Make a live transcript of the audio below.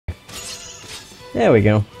There we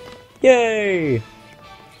go. Yay!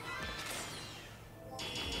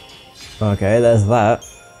 Okay, there's that.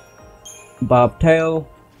 Bobtail.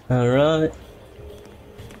 Alright.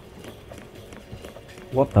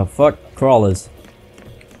 What the fuck? Crawlers.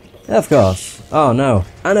 Of course. Oh no.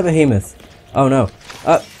 And a behemoth. Oh no.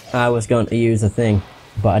 I was going to use a thing,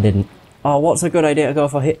 but I didn't. Oh, what's a good idea to go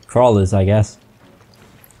for hit? Crawlers, I guess.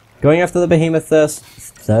 Going after the behemoth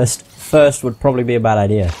first would probably be a bad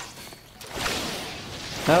idea.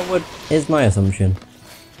 That is my assumption.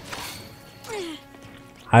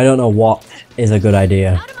 I don't know what is a good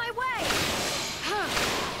idea.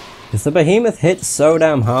 If the behemoth hits so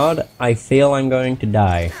damn hard, I feel I'm going to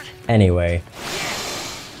die. Anyway.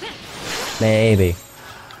 Maybe.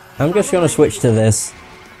 I'm just gonna switch to this.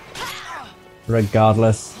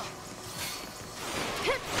 Regardless.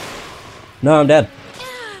 No, I'm dead.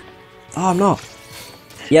 Oh, I'm not.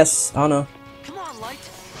 Yes. Oh no.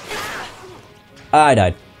 I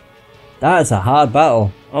died. That is a hard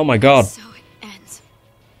battle. Oh my god. So it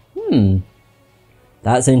ends.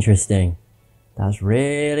 That's interesting. That's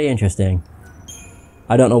really interesting.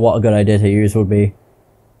 I don't know what a good idea to use would be.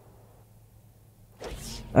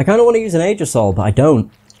 I kind of want to use an Age of Soul, but I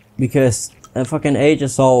don't. Because a fucking Age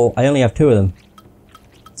of Soul, I only have 2 of them.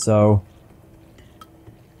 So...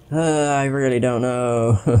 I really don't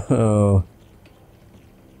know.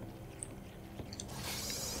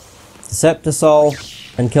 Scepter Soul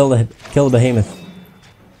and kill the behemoth.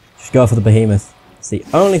 Just go for the behemoth. It's the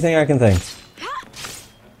only thing I can think.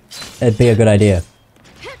 It'd be a good idea.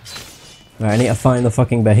 Right, I need to find the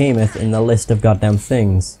fucking behemoth in the list of goddamn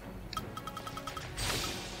things.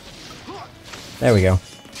 There we go.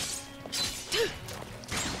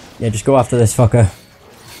 Yeah, just go after this fucker.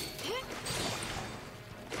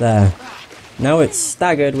 There. Now it's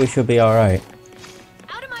staggered, we should be alright.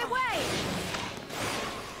 Out of my way.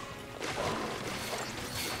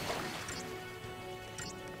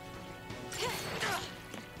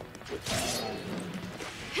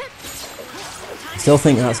 Still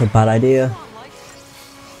think that's a bad idea.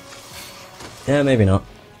 Yeah, maybe not.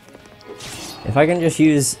 If I can just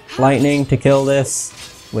use lightning to kill this,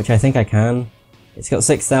 which I think I can. It's got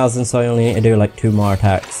 6,000, so I only need to do like 2 more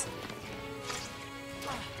attacks.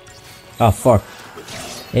 Oh fuck.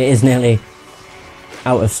 It is nearly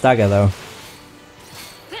out of stagger though.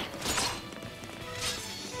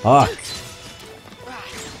 Fuck.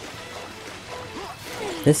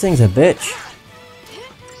 This thing's a bitch.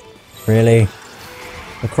 Really?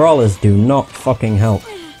 The crawlers do not fucking help.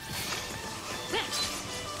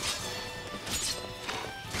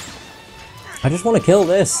 I just want to kill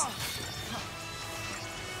this.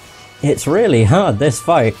 It's really hard, this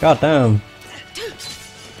fight. God damn.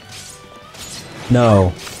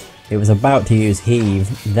 No. It was about to use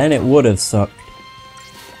heave. Then it would have sucked.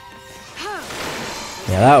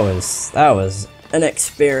 Yeah, that was an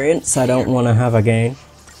experience I don't want to have again.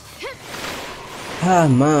 Ah,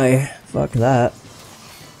 my. Fuck that.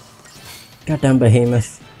 Goddamn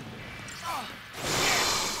behemoth.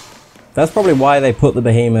 That's probably why they put the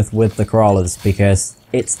behemoth with the crawlers, because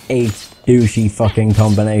it's a douchey fucking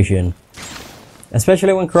combination.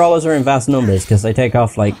 Especially when crawlers are in vast numbers, because they take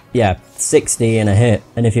off like, yeah, 60 in a hit,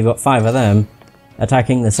 and if you've got 5 of them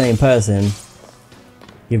attacking the same person,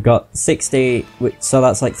 you've got 60, so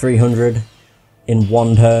that's like 300 in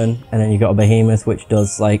one turn, and then you've got a behemoth which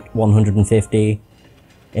does like 150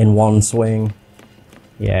 in one swing.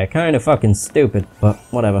 Yeah, kind of fucking stupid, but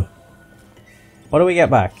whatever. What do we get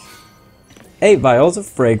back? 8 vials of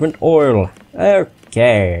fragrant oil.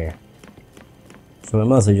 Okay. So we're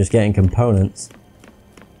mostly just getting components.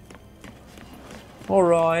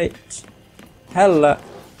 Alright. Hello.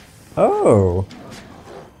 Oh.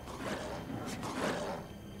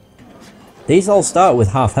 These all start with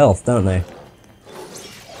half health, don't they?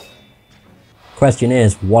 Question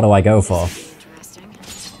is, what do I go for?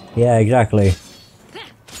 Yeah, exactly.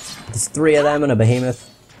 There's 3 of them and a behemoth.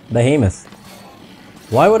 Behemoth.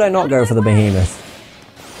 Why would I not go for the behemoth?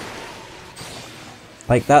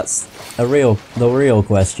 Like, that's the real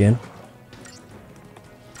question.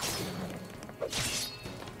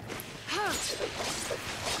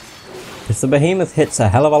 Because the behemoth hits a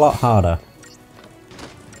hell of a lot harder.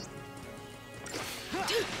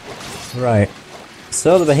 Right.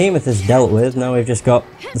 So the behemoth is dealt with, now we've just got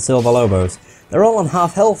the silver lobos. They're all on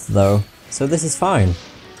half health though, so this is fine.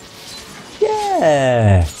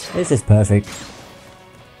 Yeah! This is perfect.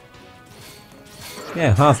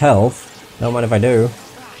 Yeah, half health. Don't mind if I do.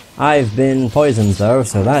 I've been poisoned though,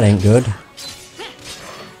 so that ain't good.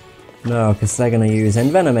 No, because they're gonna use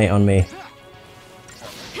Envenomate on me.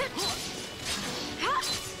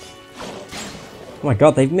 Oh my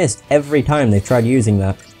god, they've missed every time they've tried using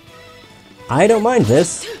that. I don't mind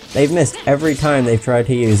this. They've missed every time they've tried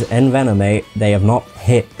to use Envenomate. They have not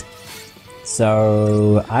hit.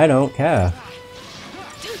 So, I don't care.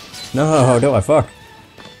 No, do I fuck?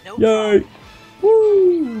 Yay!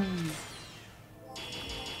 Woo!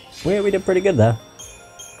 We did pretty good there.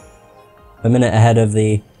 A minute ahead of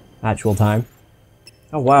the actual time.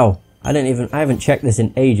 Oh wow, I haven't checked this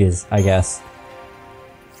in ages, I guess.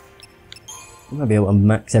 I might be able to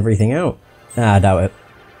max everything out. Ah, I doubt it.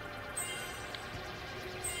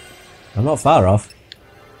 I'm not far off.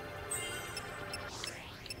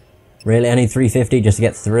 Really, I need 350 just to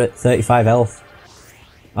get 35 health?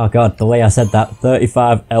 Oh god, the way I said that,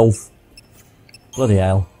 35 health. Bloody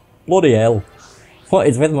hell. Bloody hell. What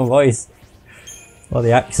is with my voice? Or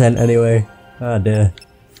the accent anyway. Oh dear.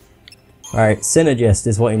 Alright, Synergist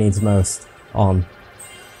is what he needs most on.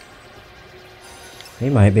 He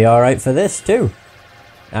might be alright for this too.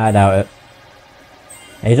 I doubt it.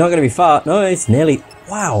 He's not going to be far. No, it's nearly...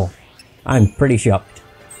 Wow. I'm pretty shocked.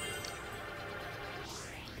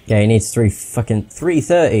 Yeah, he needs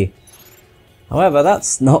 330. However,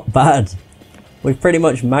 that's not bad. We've pretty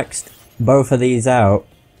much maxed both of these out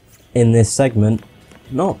in this segment.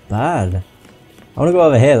 Not bad. I want to go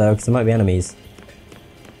over here though, because there might be enemies.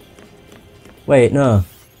 Wait, no.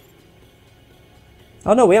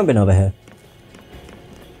 Oh no, we haven't been over here.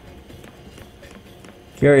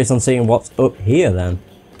 Curious on seeing what's up here then.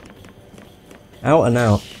 Out and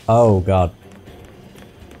out. Oh god.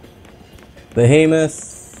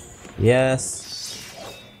 Behemoth. Yes.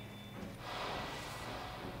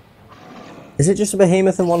 Is it just a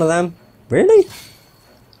behemoth and one of them? Really?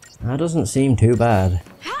 That doesn't seem too bad.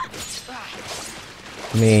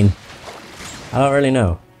 I mean, I don't really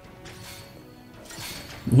know.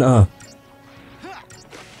 No.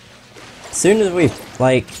 As soon as we,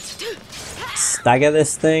 like, stagger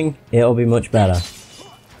this thing, it'll be much better.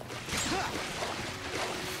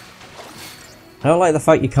 I don't like the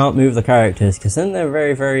fact you can't move the characters, because then they're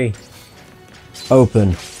very, very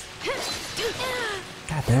open.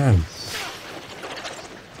 God damn.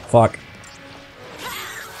 Fuck.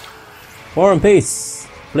 War and peace,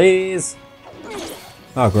 please.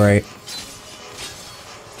 Oh, great.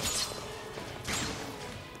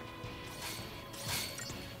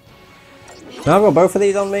 Now I've got both of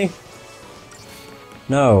these on me?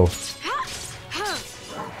 No.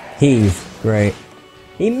 Heave. Great.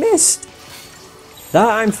 He missed! That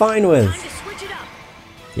I'm fine with.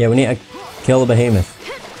 Yeah, we need to kill the behemoth.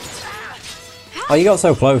 Oh, you got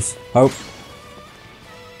so close. Hope.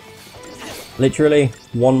 Literally,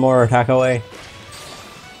 one more attack away.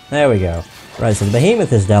 There we go. Right, so the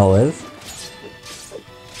behemoth is dealt with.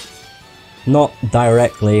 Not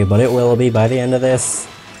directly, but it will be by the end of this.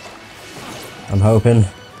 I'm hoping.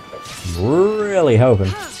 Really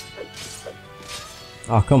hoping.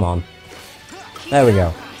 Oh, come on. There we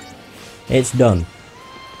go. It's done.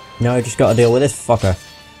 Now I just gotta deal with this fucker.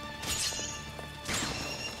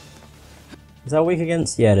 Is that weak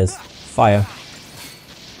against? Yeah, it is. Fire.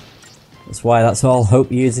 That's why that's all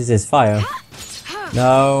Hope uses is fire.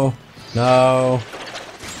 No. No.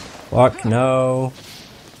 Fuck, no.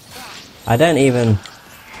 I don't even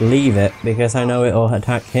leave it because I know it'll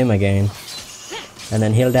attack him again. And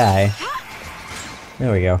then he'll die.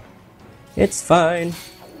 There we go. It's fine.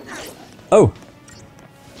 Oh!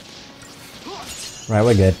 Right,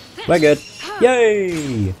 we're good. We're good.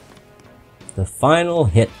 Yay! The final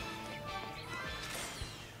hit.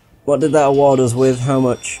 What did that award us with? How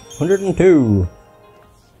much? 102.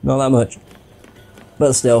 Not that much.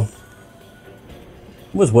 But still.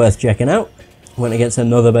 Was worth checking out. Went against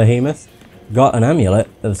another behemoth. Got an amulet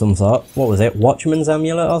of some sort. What was it? Watchman's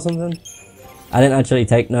amulet or something? I didn't actually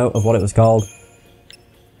take note of what it was called.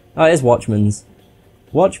 Oh, it is Watchman's.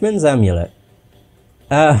 Watchman's amulet.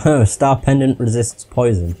 Star pendant resists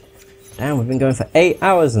poison. Damn, we've been going for 8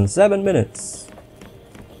 hours and 7 minutes.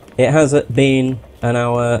 It has been an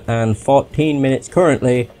hour and 14 minutes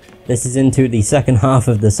currently. This is into the second half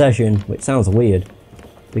of the session, which sounds weird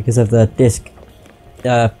because of the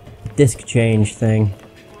disc change thing.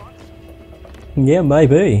 Yeah,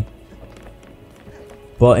 maybe.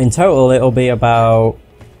 But in total, it'll be about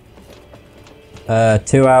 2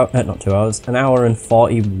 hours, not 2 hours, an hour and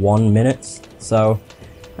 41 minutes. So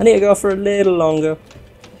I need to go for a little longer,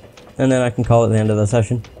 and then I can call it the end of the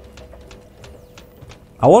session.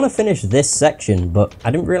 I want to finish this section, but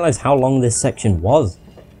I didn't realize how long this section was.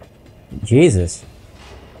 Jesus.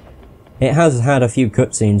 It has had a few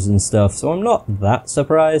cutscenes and stuff, so I'm not that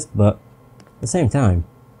surprised, but at the same time,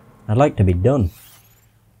 I'd like to be done.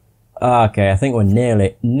 Okay, I think we're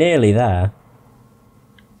nearly there.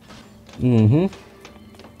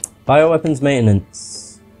 Bioweapons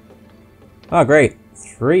maintenance. Oh, great.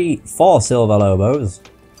 4 silver lobos.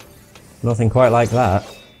 Nothing quite like that.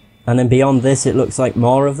 And then beyond this, it looks like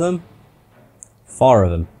more of them. 4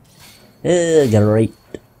 of them. Great.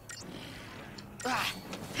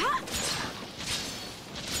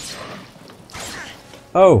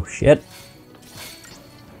 Oh, shit.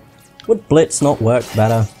 Would Blitz not work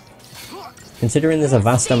better? Considering there's a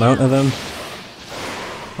vast amount of them.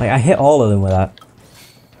 Like, I hit all of them with that.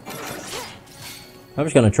 I'm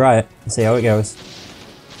just gonna try it and see how it goes.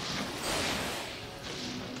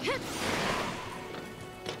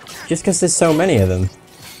 Just because there's so many of them,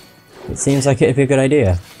 it seems like it'd be a good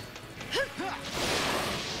idea.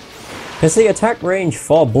 Because the attack range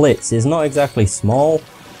for Blitz is not exactly small.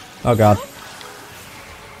 Oh god.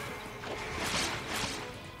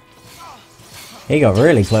 He got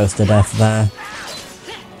really close to death there.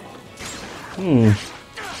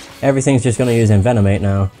 Everything's just gonna use Envenomate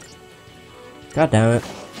now. God damn it.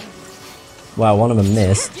 Wow, one of them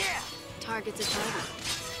missed. Target's a target.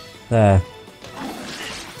 There.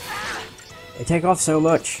 They take off so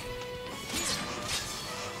much.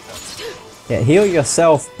 Yeah, heal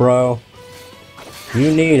yourself, bro.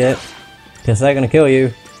 You need it. Because they're gonna kill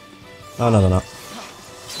you. Oh, no, they're not.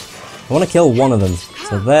 I want to kill one of them.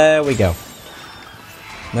 So there we go.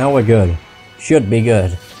 Now we're good. Should be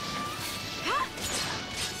good.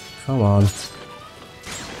 Come on.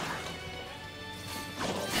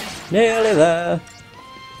 Nearly there.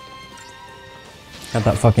 Had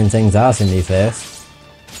that fucking thing's ass in me face.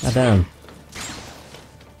 God damn.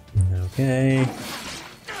 Okay.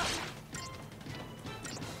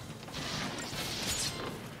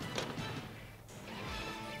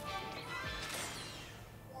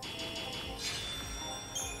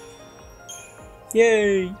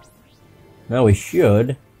 Yay! Now we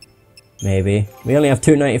should. Maybe. We only have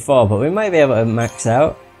 294, but we might be able to max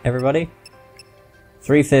out, everybody.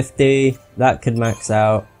 350. That could max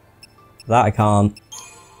out. That I can't.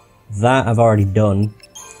 That I've already done.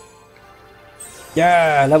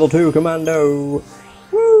 Yeah! Level 2 commando!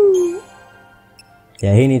 Woo!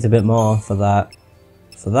 Yeah, he needs a bit more for that.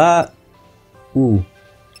 For that. Ooh.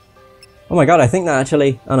 Oh my god, I think that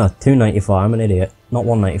actually... Oh no, 294. I'm an idiot. Not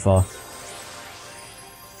 194.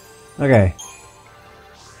 Okay.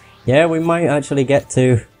 Yeah, we might actually get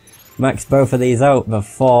to max both of these out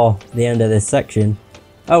before the end of this section.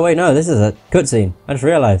 Oh wait, no, this is a cutscene. I just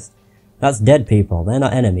realised. That's dead people, they're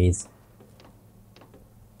not enemies.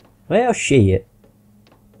 Well, shit.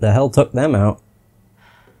 The hell took them out?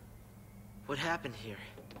 What happened here?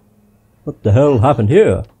 What the hell happened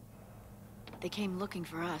here? They came looking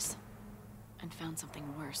for us and found something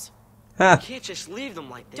worse. You Ha! can't just leave them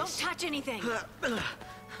like this. Don't touch anything!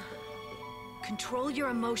 Control your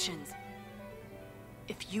emotions.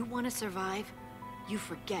 If you want to survive, you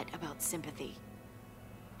forget about sympathy.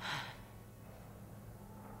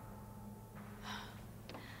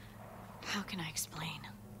 How can I explain?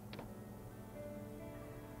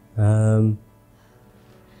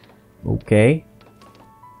 Okay.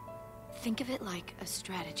 Think of it like a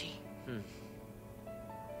strategy.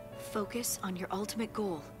 Focus on your ultimate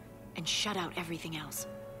goal and shut out everything else.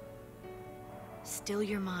 Still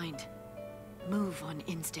your mind. Move on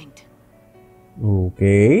instinct.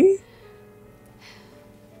 Okay.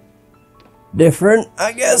 Different,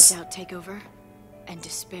 I guess. Doubt take over, and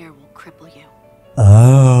despair will cripple you.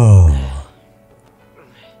 Oh.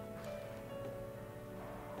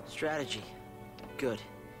 Strategy. Good.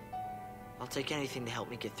 I'll take anything to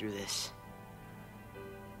help me get through this.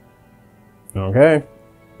 Okay.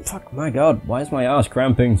 Fuck, my god, why is my ass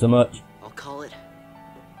cramping so much? I'll call it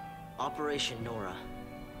Operation Nora.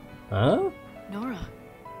 Huh? Nora.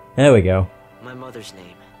 There we go. My mother's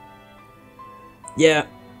name. Yeah.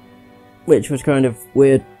 Which was kind of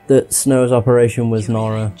weird that Snow's operation was Your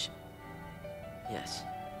Nora. revenge. Yes.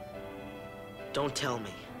 Don't tell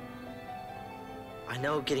me. I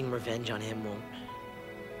know getting revenge on him won't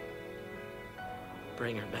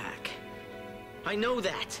bring her back. I know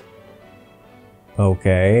that!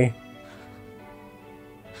 Okay.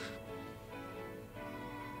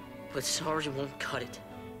 But sorry won't cut it.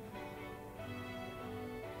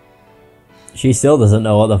 She still doesn't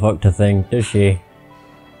know what the fuck to think, does she?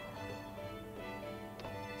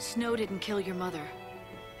 Snow didn't kill your mother.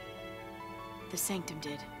 The Sanctum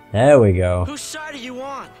did. There we go. Whose side are you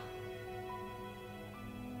on?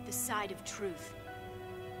 The side of truth.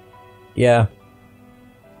 Yeah.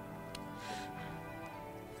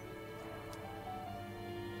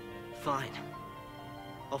 Fine.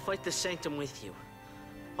 I'll fight the Sanctum with you.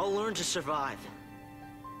 I'll learn to survive.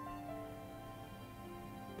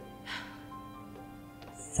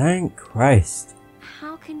 Thank Christ.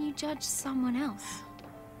 How can you judge someone else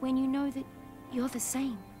when you know that you're the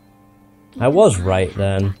same? I was Even right have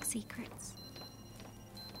then. dark secrets.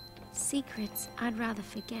 Secrets I'd rather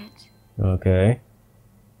forget. Okay.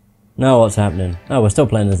 Now what's happening? Oh, we're still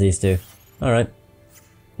playing as these two. Alright.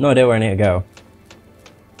 No idea where I need to go.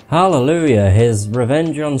 Hallelujah, his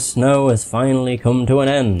revenge on Snow has finally come to an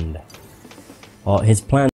end. Or his plan